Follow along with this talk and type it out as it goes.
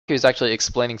He was actually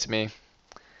explaining to me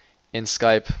in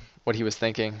Skype what he was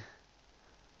thinking.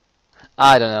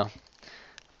 I don't know.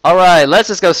 Alright, let's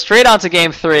just go straight on to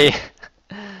game 3.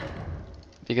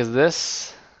 Because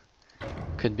this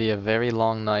could be a very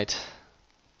long night.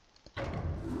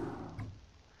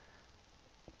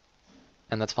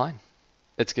 And that's fine.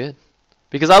 It's good.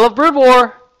 Because I love Brood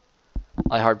War!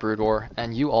 I heart Brood War,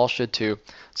 and you all should too.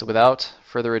 So without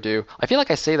further ado, I feel like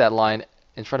I say that line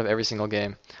in front of every single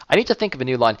game. I need to think of a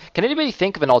new line. Can anybody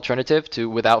think of an alternative to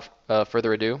without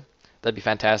further ado? That'd be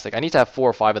fantastic. I need to have 4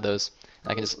 or 5 of those.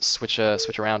 I can just switch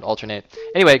around, alternate.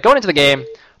 Anyway, going into the game,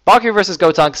 Bakuryu versus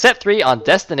GoTunK, set 3 on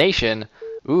Destination.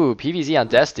 Ooh, PvZ on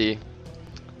Desti.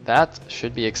 That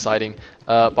should be exciting.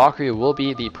 Bakuryu will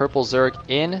be the purple Zerg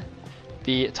in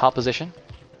the top position.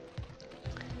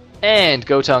 And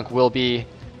GoTunK will be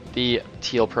the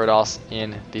teal Protoss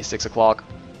in the 6 o'clock.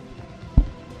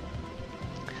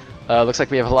 Looks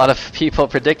like we have a lot of people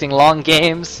predicting long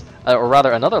games, or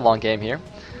rather another long game here.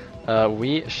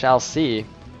 We shall see.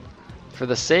 For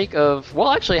the sake of, well,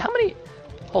 actually, how many?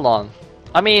 Hold on.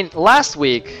 I mean, last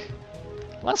week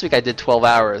I did 12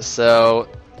 hours, so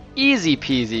easy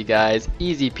peasy, guys,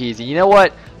 easy peasy. You know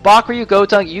what, Bakuryu,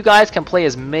 GoTunK, you guys can play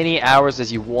as many hours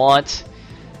as you want,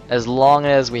 as long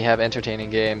as we have entertaining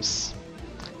games.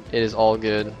 It is all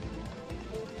good.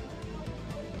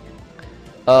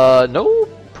 No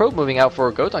probe moving out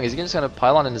for GoTunK. Is he just gonna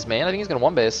pylon in his main? I think he's gonna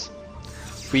one base.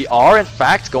 We are in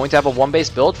fact going to have a one base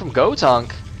build from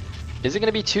GoTunK. Is it going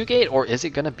to be 2-gate or is it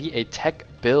going to be a tech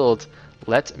build?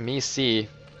 Let me see.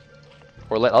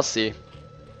 Or let us see.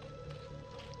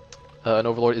 An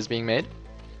Overlord is being made.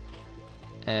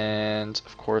 And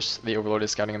of course the Overlord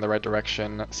is scouting in the right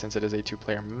direction since it is a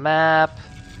 2-player map.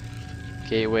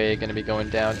 Gateway going to be going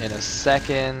down in a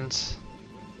second.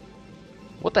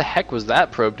 What the heck was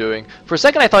that probe doing? For a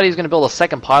second I thought he was going to build a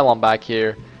second pylon back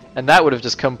here. And that would have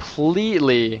just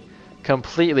completely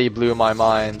blew my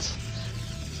mind.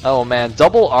 Oh man,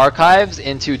 double archives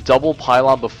into double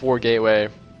pylon before gateway.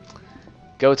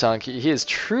 GoTunK, he is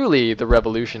truly the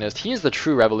revolutionist. He is the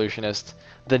true revolutionist.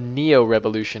 The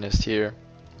neo-revolutionist here.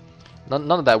 None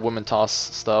of that woman toss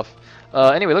stuff.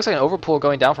 Anyway, looks like an overpull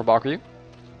going down for Bakuryu.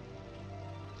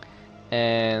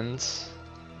 And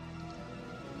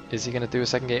is he going to do a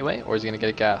second gateway or is he going to get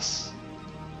a gas?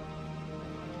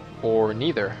 Or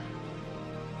neither.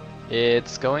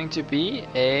 It's going to be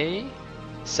a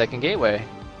second gateway.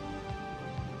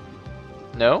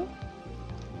 No?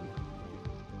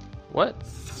 What?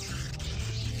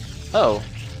 Oh.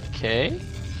 Okay.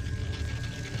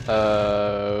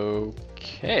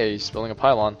 Okay, he's building a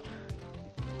pylon.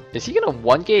 Is he gonna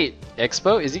 1-gate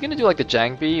expo? Is he gonna do like the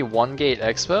Jangbi 1-gate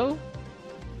expo?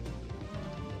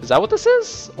 Is that what this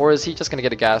is? Or is he just gonna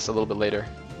get a gas a little bit later?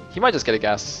 He might just get a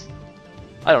gas.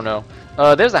 I don't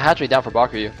know. There's a hatchery down for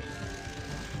Bakuryu.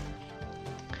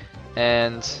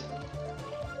 And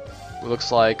it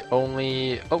looks like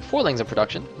only 4 lings in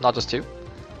production, not just 2.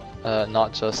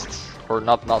 Not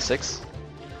 6.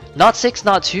 Not 6,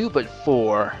 not 2, but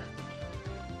 4.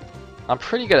 I'm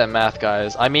pretty good at math,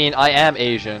 guys. I mean, I am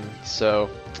Asian, so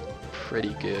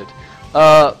pretty good.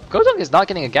 GoTunK is not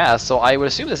getting a gas, so I would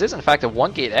assume this is in fact a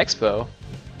 1-gate expo.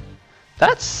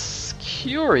 That's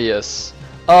curious.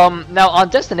 Now on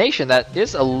Destination, that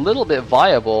is a little bit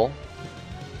viable.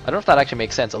 I don't know if that actually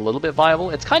makes sense. A little bit viable?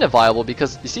 It's kind of viable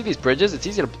because you see these bridges, it's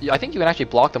easy to... I think you can actually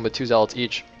block them with 2 zealots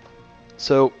each.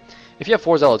 So if you have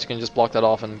 4 zealots, you can just block that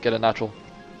off and get a natural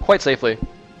quite safely.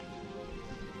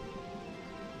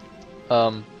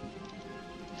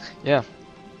 Yeah.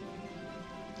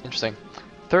 Interesting.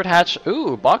 Third hatch.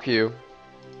 Ooh, Bakuryu.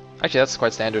 Actually, that's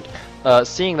quite standard.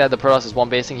 Seeing that the Protoss is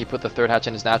 1-basing, he put the third hatch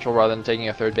in his natural rather than taking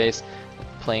a third base.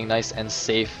 Playing nice and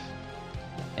safe.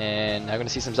 And now we're going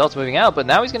to see some zealots moving out, but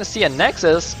now he's going to see a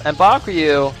Nexus, and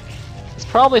Bakuryu is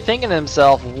probably thinking to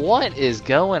himself, what is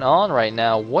going on right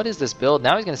now? What is this build?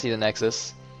 Now he's going to see the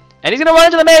Nexus. And he's going to run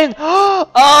into the main!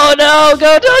 Oh no!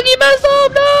 GoTunK, he messed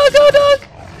up! No! GoTunK!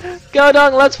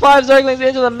 GoTunK lets 5 Zerglings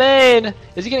into the main!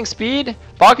 Is he getting speed?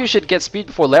 Bakuryu should get speed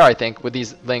before Lair, I think, with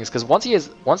these lings, because once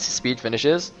his speed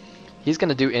finishes, he's going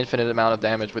to do infinite amount of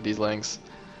damage with these lings.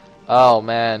 Oh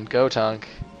man, GoTunK.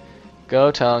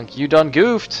 GoTunK, you done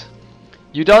goofed!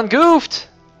 You done goofed!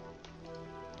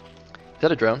 Is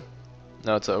that a drone?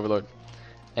 No, it's an Overlord.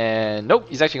 And nope,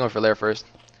 he's actually going for Lair first.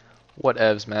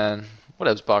 Whatevs, man.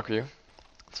 Whatevs, Bakuryu.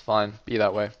 It's fine, be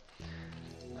that way.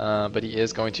 But he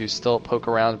is going to still poke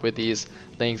around with these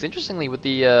things. Interestingly, with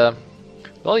the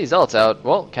all these zealots out,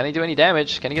 well, can he do any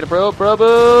damage? Can he get a probe?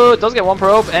 Probe! Does get 1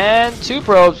 probe and 2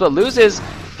 probes, but loses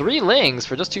 3 lings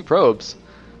for just 2 probes.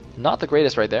 Not the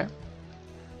greatest right there.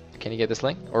 Can he get this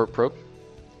ling or probe?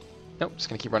 Nope, just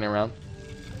gonna keep running around.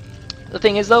 The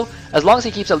thing is though, as long as he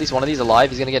keeps at least one of these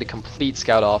alive, he's gonna get a complete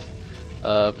scout off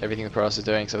of everything the Protoss is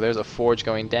doing. So there's a forge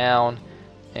going down,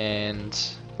 and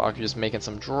Bakuryu just making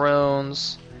some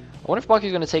drones. I wonder if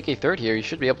Bakuryu's gonna take a third here. He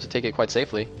should be able to take it quite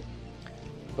safely.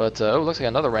 But oh, looks like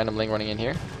another random Ling running in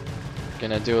here.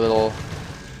 Gonna do a little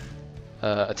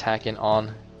attack in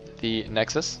on the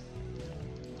Nexus.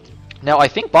 Now I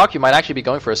think Bakuryu might actually be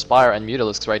going for a Spire and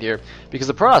Mutalisks right here, because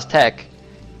the Protoss tech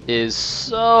is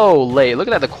so late. Look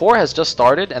at that, the core has just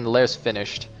started and the lair's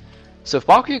finished. So if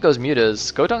Bakuryu goes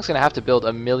Mutas, GoTunk's gonna have to build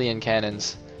 1,000,000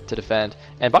 cannons to defend.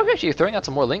 And Bakuryu actually throwing out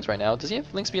some more Lings right now. Does he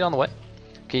have Ling speed on the way?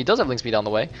 Okay, he does have Ling speed on the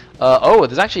way. Oh,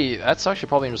 that's actually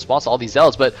probably in response to all these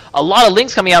Zealots, but a lot of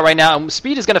Lings coming out right now, and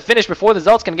speed is going to finish before the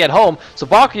Zealots can get home. So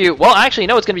Bakuryu, well, actually,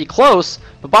 no, it's going to be close,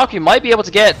 but Bakuryu might be able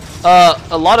to get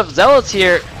a lot of Zealots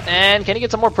here, and can he get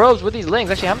some more probes with these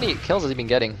Lings? Actually, how many kills has he been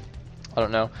getting? I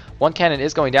don't know. One cannon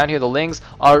is going down here. The Lings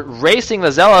are racing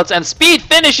the Zealots, and speed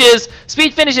finishes!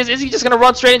 Speed finishes! Is he just going to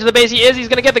run straight into the base? He is. He's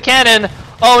going to get the cannon.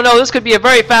 Oh no, this could be a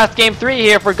very fast game 3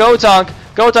 here for GoTuNK.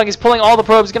 GoTuNK is pulling all the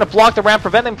probes. He's going to block the ramp,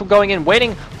 prevent them from going in,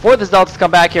 waiting for the Zealots to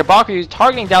come back here. Bakuryu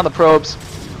targeting down the probes,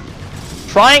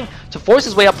 trying to force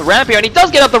his way up the ramp here, and he does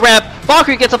get up the ramp.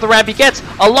 Bakuryu gets up the ramp. He gets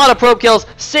a lot of probe kills.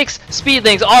 6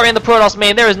 Speedlings are in the Protoss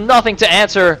main. There is nothing to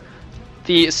answer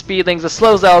the Speedlings. The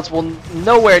slow Zealots will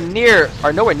nowhere near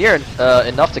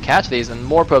enough to catch these, and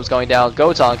more probes going down.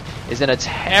 GoTuNK is in a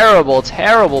terrible,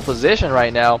 terrible position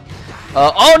right now.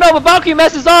 Oh no, but Bakuryu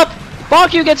messes up.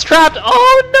 Bakuryu gets trapped.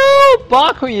 Oh no!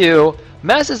 Bakuryu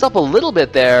messes up a little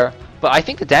bit there, but I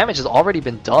think the damage has already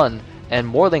been done, and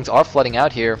more Lings are flooding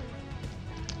out here.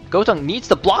 GoTuNK needs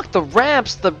to block the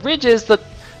ramps, the bridges, the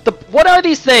what are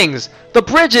these things? The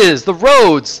bridges, the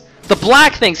roads, the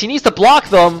black things. He needs to block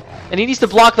them, and he needs to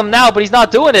block them now, but he's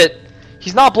not doing it.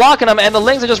 He's not blocking them, and the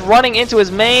Lings are just running into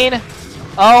his main.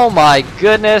 Oh my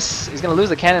goodness! He's gonna lose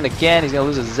the cannon again. He's gonna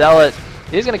lose a Zealot.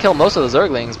 He's going to kill most of the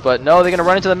Zerglings, but no, they're going to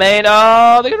run into the main.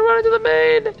 Oh, they're going to run into the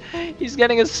main. He's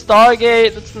getting a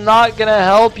Stargate. That's not going to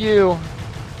help you.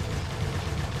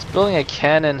 It's building a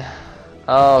cannon.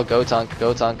 Oh, GoTuNK,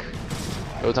 GoTuNK.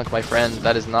 GoTuNK, my friend,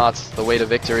 that is not the way to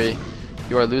victory.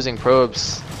 You are losing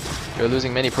probes. You're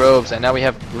losing many probes, and now we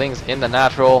have Lings in the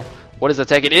natural. What is the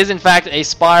tech? It is, in fact, a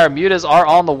Spire. Mutas are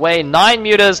on the way. 9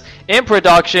 Mutas in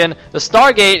production. The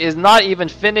Stargate is not even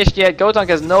finished yet. GoTuNK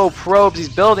has no probes. He's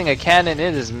building a cannon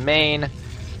in his main.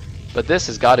 But this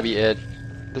has got to be it.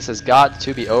 This has got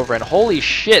to be over. And holy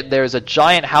shit, there's a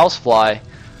giant housefly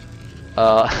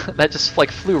that just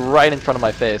like flew right in front of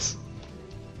my face.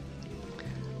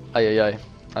 Ay ay ay.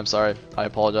 I'm sorry. I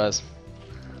apologize.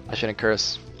 I shouldn't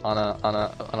curse on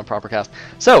a proper cast.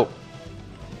 So.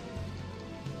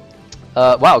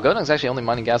 Wow, GoTuNK's actually only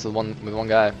mining gas with one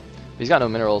guy. He's got no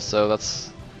minerals, so that's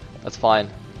fine.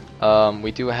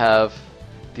 We do have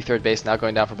the third base now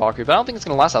going down for Bakuryu, but I don't think it's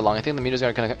going to last that long. I think the meters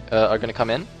are going to come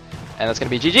in, and that's going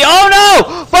to be GG. Oh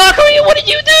no! Bakuryu, what did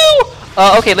you do?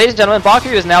 Okay, ladies and gentlemen,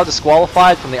 Bakuryu is now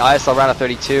disqualified from the ISL round of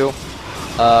 32.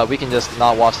 We can just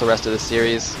not watch the rest of the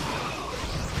series.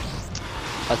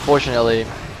 Unfortunately,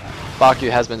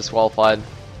 Bakuryu has been disqualified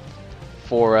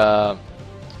for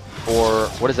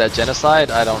what is that,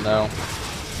 genocide? I don't know.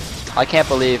 I can't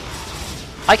believe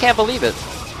it.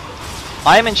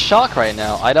 I am in shock right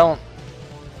now.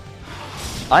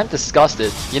 I'm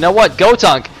disgusted. You know what?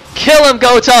 GoTuNK! Kill him,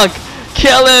 GoTuNK!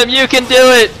 Kill him! You can do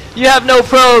it! You have no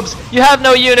probes, you have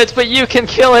no units, but you can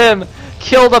kill him!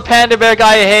 Kill the Panda Bear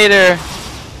guy hater!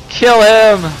 Kill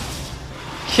him!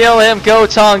 Kill him,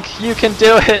 GoTuNK! You can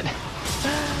do it!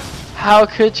 How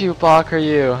could you,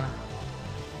 Bakuryu?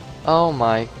 Oh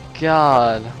my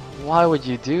god. Why would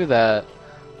you do that?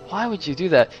 Why would you do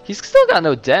that? He's still got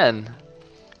no den.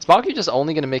 Is Bakuryu just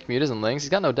only going to make mutas and lings?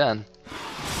 He's got no den.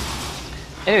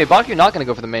 Anyway, Bakuryu not going to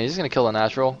go for the main. He's just going to kill the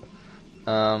natural.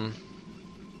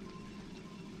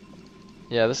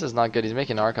 Yeah, this is not good. He's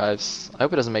making archives. I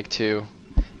hope he doesn't make 2.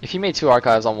 If he made 2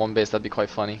 archives on one base, that'd be quite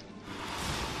funny.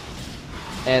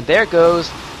 And there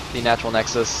goes the natural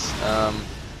nexus. A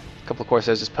couple of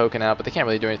Corsairs just poking out, but they can't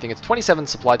really do anything. It's 27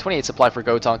 supply, 28 supply for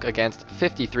GoTuNK against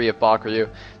 53 of Bakuryu.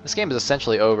 This game is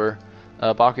essentially over.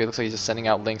 Bakuryu looks like he's just sending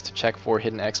out links to check for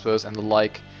hidden expos and the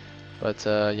like. But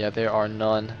yeah, there are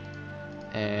none.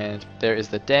 And there is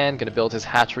the Den, going to build his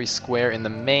hatchery square in the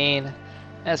main,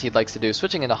 as he likes to do.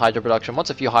 Switching into Hydra production. Once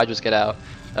a few Hydras get out,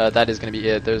 that is going to be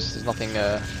it. There's nothing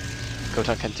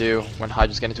GoTuNK can do when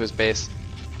Hydras get into his base.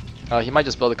 He might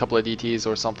just build a couple of DTs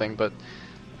or something, but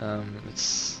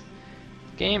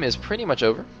game is pretty much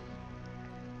over.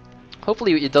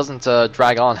 Hopefully it doesn't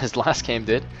drag on as last game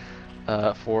did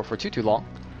for too long.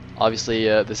 Obviously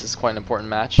this is quite an important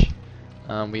match.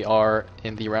 We are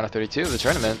in the round of 32 of the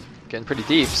tournament, getting pretty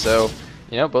deep, so,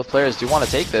 you know, both players do want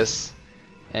to take this.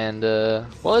 And,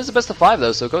 well, it's a best of 5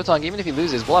 though, so GoTunK, even if he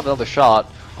loses, will have another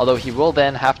shot, although he will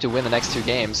then have to win the next 2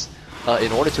 games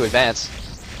in order to advance.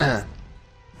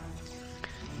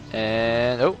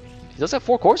 And, oh, he does have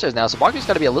 4 Corsairs now, so Bakuryu's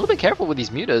got to be a little bit careful with these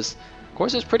Mutas.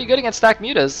 Corsair's pretty good against stacked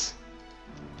Mutas.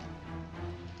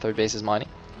 Third base is mining.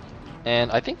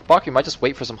 And I think Bakuryu might just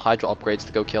wait for some Hydra upgrades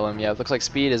to go kill him. Yeah, it looks like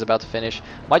speed is about to finish.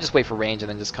 Might just wait for range and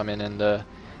then just come in and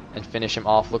finish him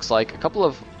off. Looks like a couple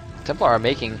of Templar are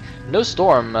making no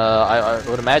storm. I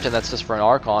would imagine that's just for an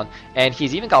Archon. And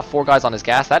he's even got 4 guys on his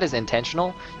gas. That is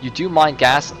intentional. You do mine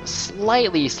gas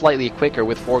slightly quicker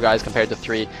with 4 guys compared to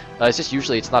 3. It's just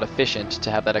usually it's not efficient to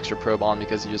have that extra probe on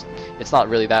because it's not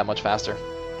really that much faster.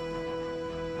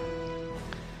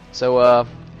 So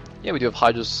yeah, we do have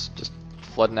Hydras just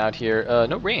flooding out here.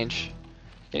 No range.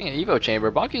 Getting an Evo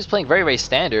chamber. Bakuryu's playing very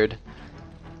standard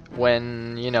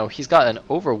when, you know, he's got an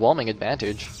overwhelming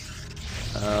advantage.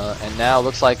 And now it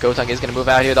looks like GoTunK is going to move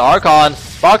out here. The Archon,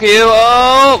 Bakuryu,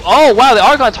 oh wow, the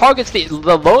Archon targets the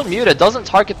lone Muta, doesn't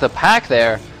target the pack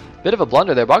there. Bit of a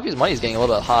blunder there. Bakuryu's money is getting a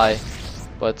little bit high,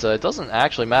 but it doesn't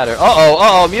actually matter.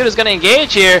 Muta's going to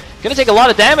engage here. Going to take a lot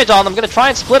of damage on them. Going to try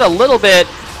and split a little bit,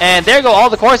 and there go all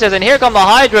the Corsairs, and here come the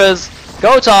Hydras.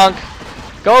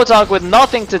 GoTunK with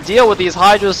nothing to deal with these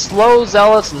Hydras. Slow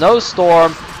Zealots, no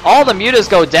storm. All the Mutas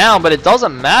go down, but it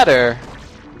doesn't matter.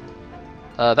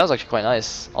 That was actually quite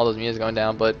nice. All those Mutas going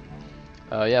down, but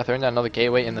yeah, throwing down another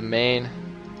gateway in the main.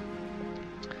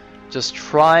 Just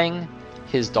trying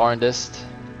his darndest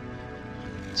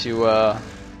to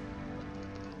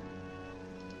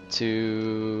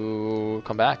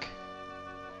come back,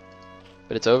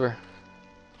 but it's over.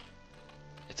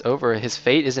 It's over. His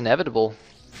fate is inevitable.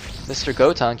 Mr.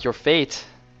 GoTunK, your fate.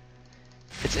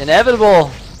 It's inevitable.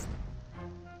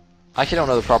 I actually don't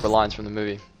know the proper lines from the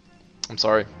movie. I'm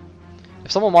sorry.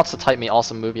 If someone wants to type me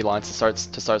awesome movie lines to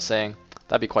start saying,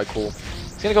 that'd be quite cool.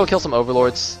 He's gonna go kill some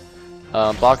Overlords.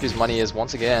 Bakuryu's money is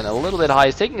once again a little bit high.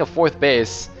 He's taking a 4th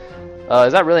base.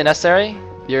 Is that really necessary?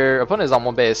 Your opponent is on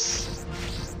 1 base.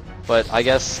 But I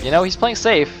guess, you know, he's playing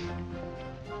safe.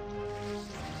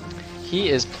 He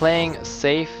is playing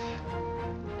safe.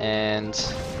 And,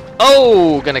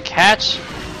 oh, gonna catch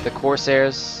the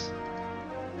Corsairs.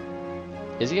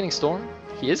 Is he getting Storm?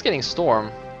 He is getting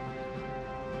Storm.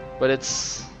 But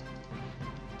it's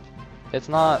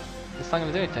not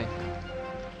gonna do anything.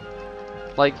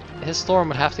 Like, his Storm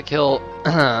would have to kill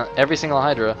every single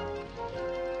Hydra,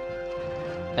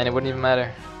 and it wouldn't even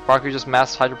matter. Bakuryu just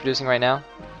mass Hydra producing right now.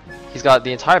 He's got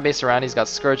the entire base around. He's got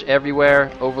Scourge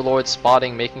everywhere. Overlord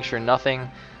spotting, making sure nothing.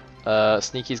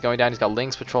 Sneaky's going down. He's got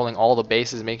Lings patrolling all the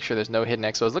bases, making sure there's no hidden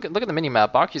exos. Look at the mini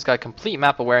map. Bakuryu's got complete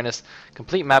map awareness,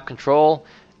 complete map control.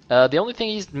 The only thing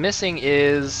he's missing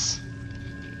is,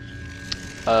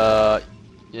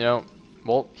 you know,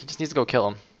 well, he just needs to go kill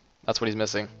him. That's what he's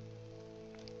missing.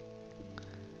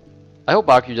 I hope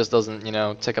Bakuryu just doesn't, you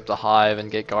know, tick up the Hive and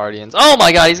get Guardians. Oh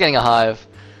my god, he's getting a Hive.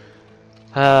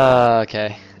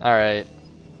 Okay, alright.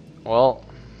 Well,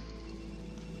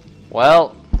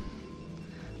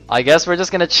 I guess we're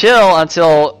just gonna chill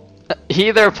until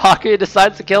either Bakuryu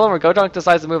decides to kill him or GoTunK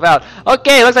decides to move out.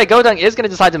 Okay, looks like GoTunK is gonna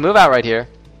decide to move out right here.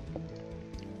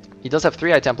 He does have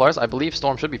 3 Eye Templars. I believe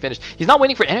Storm should be finished. He's not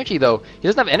waiting for energy though. He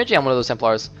doesn't have energy on one of those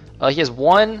Templars. He has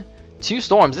 2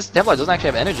 Storms. This Templar doesn't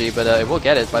actually have energy, but it will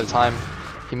get it by the time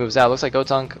he moves out. Looks like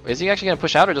GoTunK, is he actually gonna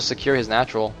push out or just secure his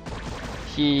natural?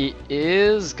 He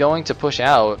is going to push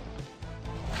out.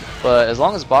 But as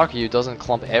long as Bakuryu doesn't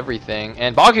clump everything,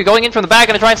 and Bakuryu going in from the back,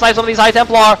 gonna try and snipe some of these High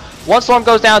Templar. 1 Storm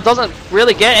goes down, doesn't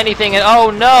really get anything, and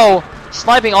oh no!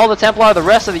 Sniping all the Templar, the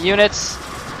rest of the units.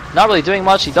 Not really doing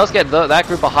much. He does get that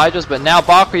group of Hydras, but now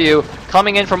Bakuryu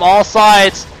coming in from all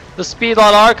sides. The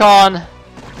Speedlot Archon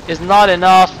is not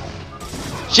enough.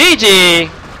 GG!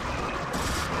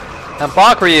 And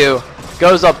Bakuryu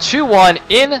goes up 2-1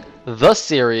 in the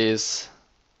series.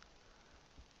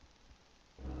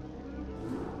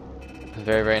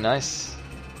 Very nice.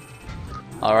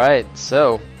 Alright,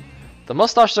 so the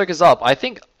Mustache Zerg is up. I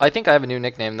think I have a new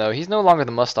nickname though. He's no longer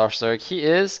the Mustache Zerg. He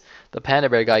is the Panda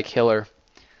Bear Guy Killer.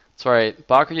 That's right.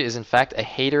 Bakuryu is in fact a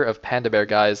hater of Panda Bear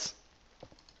guys.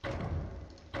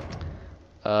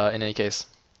 In any case,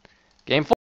 game 4.